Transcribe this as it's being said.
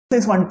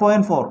Exercise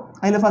 1.4.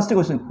 I'll first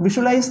question.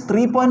 Visualize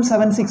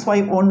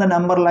 3.765 on the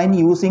number line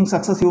using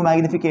successive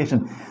magnification.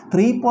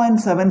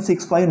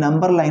 3.765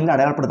 number line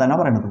അടയാളപ്പെടുത്താനാണ്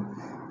പറയുന്നത്.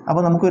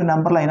 അപ്പോൾ നമുക്കൊരു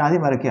number line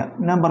ആദ്യം വരയ്ക്കുക.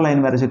 Number line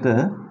വരച്ചിട്ട്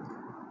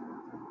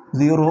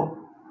 0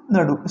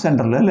 നടു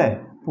സെൻറ്ററിൽ അല്ലേ,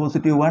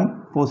 +1,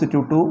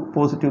 +2,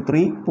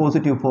 +3,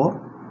 +4,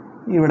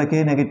 ഇവിടേക്ക്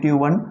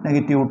 -1,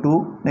 -2,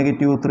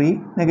 -3,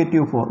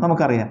 -4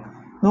 നമുക്കറിയാം.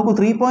 നോക്കൂ,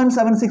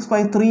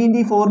 3.765 3 ×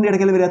 4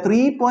 ഇടയ്ക്കൽ വരിക.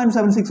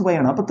 3.765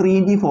 ആണ്. അപ്പോൾ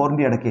 3 × 4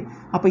 ഇടയ്ക്ക്,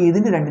 അപ്പോൾ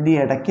ഇതിൻ്റെ രണ്ടിൻ്റെ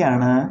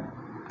ഇടയ്ക്കാണ്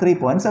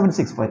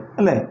 3.765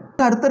 അല്ലേ.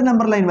 അടുത്തൊരു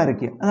നമ്പർ ലൈൻ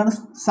വരയ്ക്കുക, അതാണ്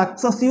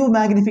സക്സസീവ്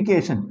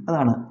മാഗ്നിഫിക്കേഷൻ.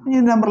 അതാണ് ഈ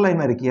നമ്പർ ലൈൻ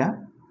വരയ്ക്കുക.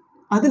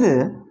 അതിൽ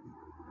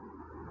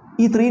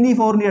ഈ 3 ×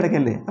 4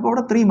 ഇടയ്ക്കല്ലേ, അപ്പോൾ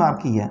അവിടെ 3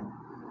 മാർക്ക് ചെയ്യുക.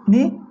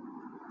 ഇനി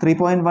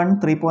 3.1,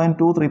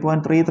 3.2,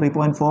 3.3,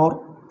 3.4,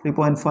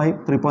 3.5,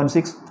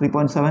 3.6,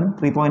 3.7,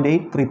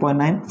 3.8,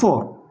 3.9,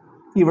 4.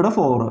 ഇവിടെ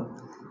 4.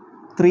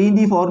 3 ×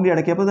 4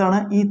 ഇടയ്ക്ക്, അപ്പോൾ ഇതാണ്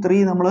ഈ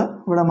 3 നമ്മൾ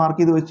ഇവിടെ മാർക്ക്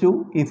ചെയ്ത് വെച്ചു,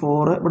 ഈ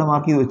 4 ഇവിടെ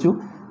മാർക്ക് ചെയ്ത് വെച്ചു.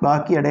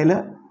 ബാക്കി ഇടയിൽ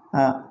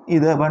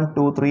ഇത് 1,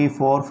 2, 3,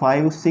 4,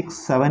 5, 6,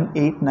 7,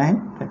 8, 9.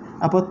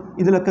 അപ്പോൾ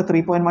ഇതിലൊക്കെ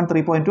 3.1,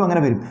 3.2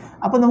 അങ്ങനെ വരും.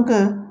 അപ്പോൾ നമുക്ക്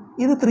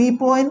ഇത്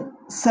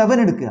 3.7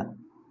 എടുക്കുക.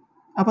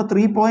 അപ്പോൾ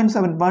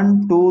 3.7 1,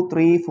 2,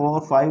 3, 4,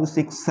 5,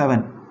 6,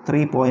 7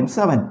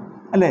 3.7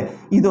 അല്ലേ.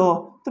 ഇതോ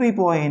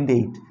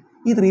 3.8.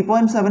 ഈ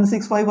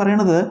 3.765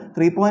 പറയണത്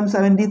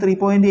 3.70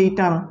 3.8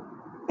 ആണ്,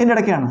 ഇതിൻ്റെ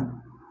ഇടയ്ക്കാണ്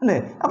അല്ലേ.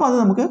 അപ്പോൾ അത്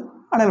നമുക്ക്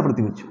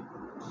അടയാളപ്പെടുത്തി വെച്ചു.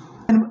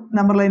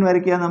 നമ്പർ ലൈൻ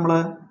വരയ്ക്കുക നമ്മൾ.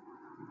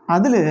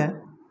 അതിൽ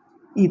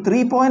ഈ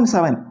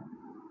 3.7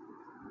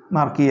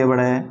 മാർക്ക് ചെയ്യുക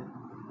ഇവിടെ,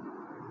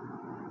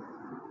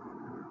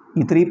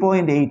 ഈ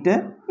 3.8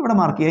 ഇവിടെ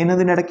മാർക്ക് ചെയ്യുക.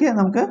 ഇതിൻ്റെ ഇടയ്ക്ക്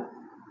നമുക്ക്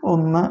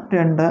 1, 2,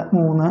 3,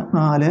 4,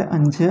 5,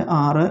 6,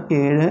 7,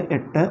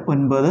 8,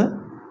 9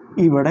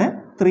 ഇവിടെ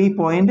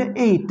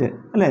 3.8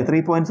 അല്ലേ.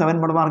 3.7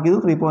 ഇവിടെ മാർക്ക് ചെയ്തു,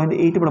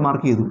 3.8 ഇവിടെ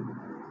മാർക്ക് ചെയ്തു.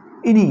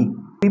 ഇനി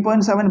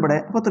 3.7 ഇവിടെ,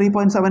 അപ്പോൾ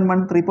 3.71,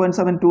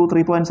 3.72,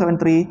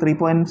 3.73,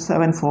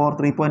 3.74,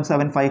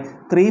 3.75,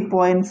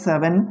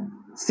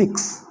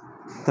 3.76,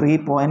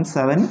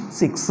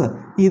 3.76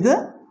 ഇത്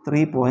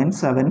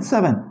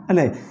 3.77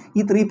 അല്ലേ. ഈ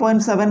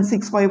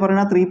 3.765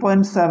 പറയുന്ന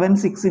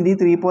 3.76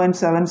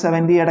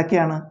 3.77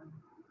 ഇടയ്ക്കാണ്.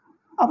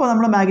 അപ്പോൾ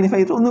നമ്മൾ മാഗ്നിഫൈ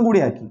ചെയ്തിട്ട് ഒന്നും കൂടി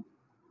ആക്കി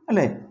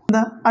അല്ലേ.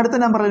 എന്താ അടുത്ത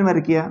നമ്പറിൽ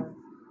വരയ്ക്കുക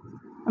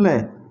അല്ലേ.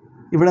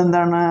 ഇവിടെ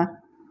എന്താണ്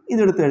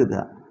ഇതെടുത്ത് എഴുതുക,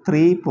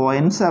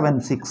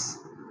 3.76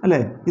 അല്ലേ.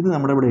 ഇത്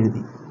നമ്മുടെ ഇവിടെ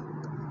എഴുതി.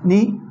 ഇനി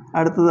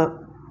അടുത്തത്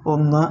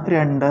 1, 2,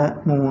 3,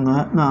 4,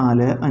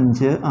 5,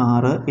 6,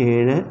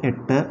 7,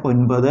 8,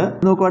 9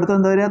 നോക്കൂ. അടുത്തത്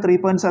എന്താ വരിക,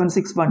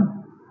 3.761,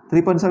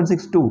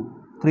 3.762,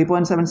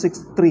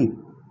 3.763,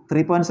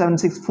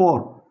 3.764,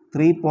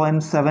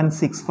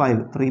 3.765,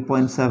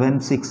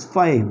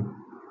 3.765.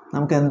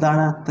 നമുക്ക്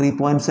എന്താണ്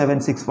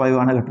 3.765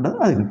 ആണ് കിട്ടുന്നത്,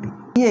 അത് കിട്ടി.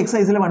 ഈ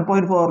എക്സസൈസിൽ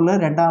 1.4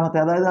 രണ്ടാമത്തെ,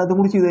 അതായത് അതും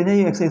കൂടി ചെയ്ത് കഴിഞ്ഞാൽ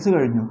ഈ എക്സസൈസ്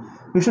കഴിഞ്ഞു.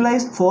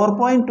 Visualise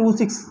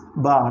 4.26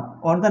 bar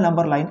on the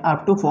number line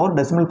up to 4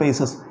 decimal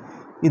places.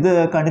 ഇത്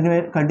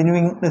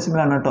കണ്ടിന്യൂയിങ്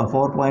ഡെസിമലാണ് കേട്ടോ.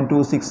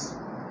 4.26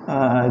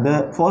 ഇത്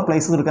 4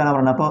 പ്ലേസസ് എടുക്കാനാണ്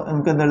പറയുന്നത്. അപ്പോൾ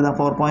നമുക്ക് എന്താ എഴുതാം,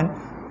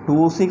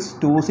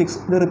 4.2626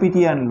 ഇത് റിപ്പീറ്റ്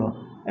ചെയ്യാനല്ലോ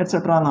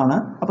എറ്റ്സെട്ര എന്നാണ്.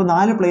 അപ്പോൾ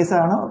 4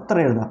 പ്ലേസാണ് ഇത്ര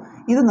എഴുതാം.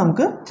 ഇത്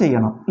നമുക്ക്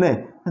ചെയ്യണം അല്ലേ.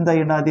 എന്താ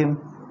ചെയ്യേണ്ടത്, ആദ്യം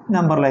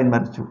നമ്പർ ലൈൻ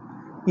വരച്ചു.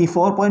 ഈ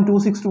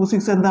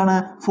 4.2626 എന്താണ്,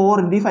 4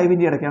 ×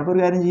 5 ഇടയ്ക്കാണ്. അപ്പോൾ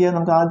ഒരു കാര്യം ചെയ്യാം,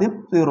 നമുക്ക് ആദ്യം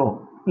 0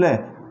 അല്ലേ,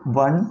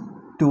 1,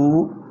 2,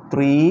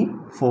 3,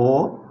 4,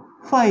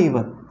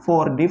 5,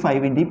 4 ×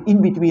 5 ഇൻ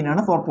ബിറ്റ്വീൻ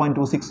ആണ്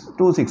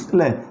 4.2626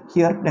 അല്ലേ.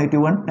 Here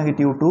 -1,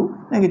 -2,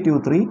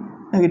 -3,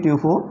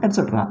 -4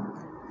 et cetera.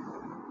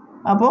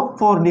 അപ്പോൾ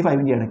 4 ×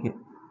 5 ഇടയ്ക്ക്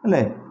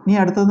അല്ലേ. ഇനി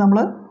അടുത്തത് നമ്മൾ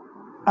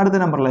അടുത്ത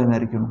നമ്പർ ലൈൻ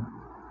ആയിരിക്കണം.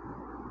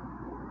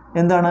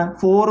 എന്താണ്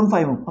 4ഉം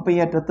 5ഉം. അപ്പോൾ ഈ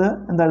അറ്റത്ത്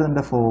എന്താ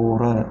എഴുതേണ്ടത്,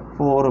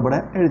 4 ഇവിടെ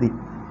എഴുതി.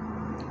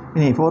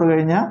 ഇനി 4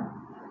 കഴിഞ്ഞാൽ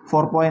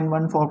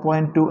 4.1,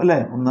 4.2 അല്ലേ.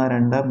 1,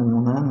 2, 3,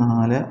 4,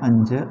 5,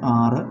 6,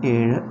 7,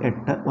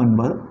 8,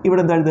 9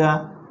 ഇവിടെ എന്താ എഴുതുക,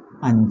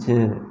 5.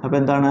 അപ്പോൾ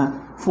എന്താണ്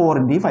 4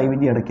 ×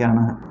 5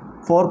 ഇടയ്ക്കാണ്.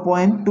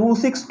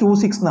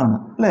 4.2626 എന്നാണ്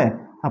അല്ലേ.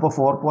 അപ്പോൾ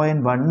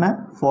 4.1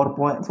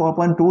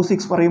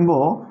 4.26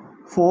 പറയുമ്പോൾ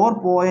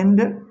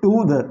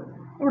 4.2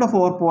 ഇവിടെ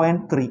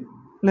 4.3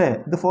 അല്ലേ.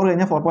 ഇത് 4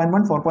 കഴിഞ്ഞാൽ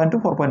 4.1 4.2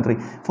 4.3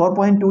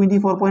 4.2 ×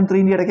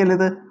 4.3 ഇടയ്ക്കല്ലേ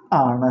ഇത്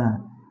ആണ്.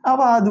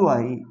 അപ്പോൾ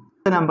അതുമായി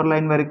നമ്പർ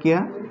ലൈൻ വരയ്ക്കുക.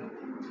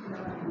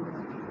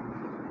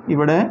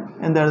 ഇവിടെ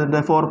എന്താ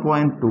എഴുതേണ്ടത്,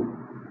 4.2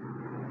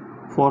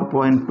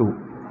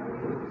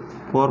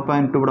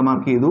 ഇവിടെ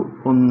മാർക്ക് ചെയ്തു.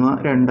 1, 2,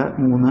 3,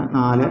 4,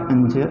 5,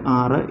 6,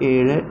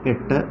 7,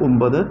 8,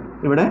 9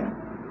 ഇവിടെ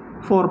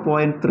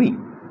 4.3.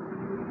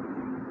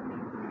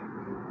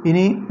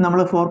 ഇനി നമ്മൾ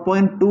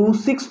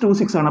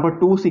 4.2626 ആണ്. അപ്പോൾ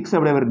 26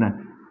 എവിടെ വരുന്നത്,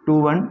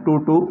 21,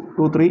 22,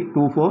 23,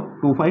 24,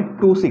 25,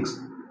 26.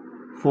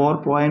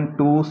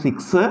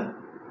 4.26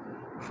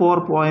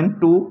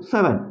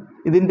 4.27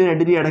 ഇതിൻ്റെ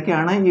രണ്ടിൻ്റെ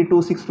ഇടയ്ക്കാണ് ഈ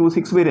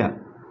 2626 വരിക.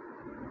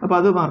 അപ്പോൾ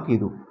അത് മാർക്ക്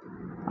ചെയ്തു.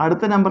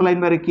 അടുത്ത നമ്പർ ലൈൻ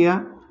വരയ്ക്കുക.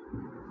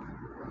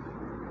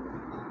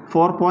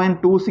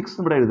 4.26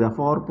 ഇവിടെ എഴുതുക.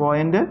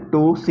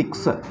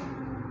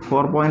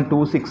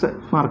 4.26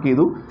 മാർക്ക്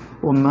ചെയ്തു.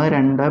 1,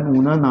 2,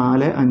 3,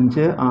 4, 5,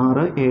 6,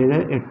 7,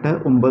 8,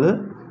 9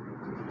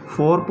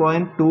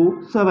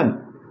 4.27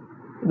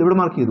 ഇതിവിടെ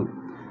മാർക്ക് ചെയ്തു.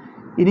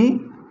 ഇനി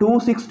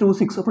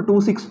 2626 അപ്പോൾ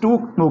 262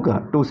 നോക്കുക.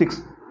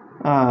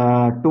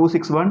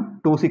 261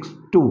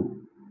 262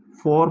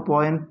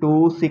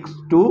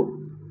 4.262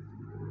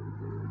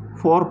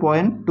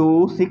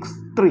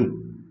 4.263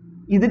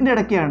 ഇതിൻ്റെ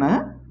ഇടയ്ക്കാണ്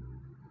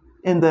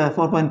എന്ത്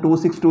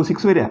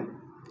 4.2626 വരിക.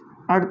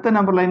 അടുത്ത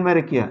നമ്പർ ലൈൻ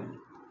വരയ്ക്കുക.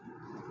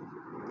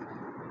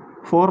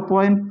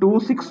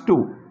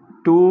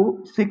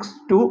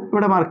 4.262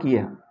 ഇവിടെ മാർക്ക്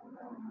ചെയ്യുക.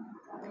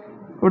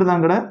 ഇവിടെ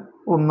ഞങ്ങളുടെ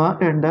 1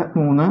 2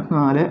 3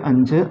 4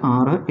 5 6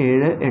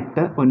 7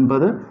 8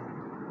 9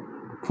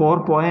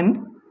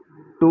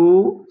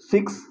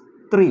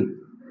 4.263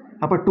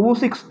 അപ്പോൾ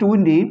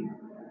 262ൻ്റെയും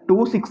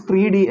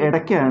 263ൻ്റെയും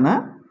ഇടയ്ക്കാണ്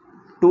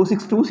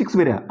 2626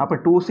 വരിക. അപ്പോൾ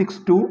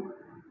 262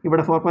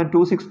 ഇവിടെ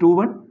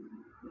 4.2621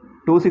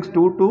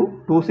 2622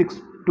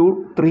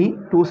 2623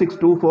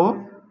 2624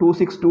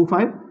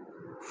 2625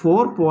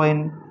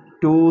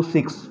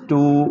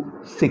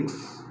 4.2626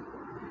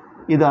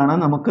 ഇതാണ്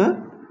നമുക്ക്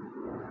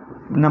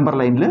നമ്പർ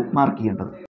ലൈനിൽ മാർക്ക് ചെയ്യേണ്ടത്.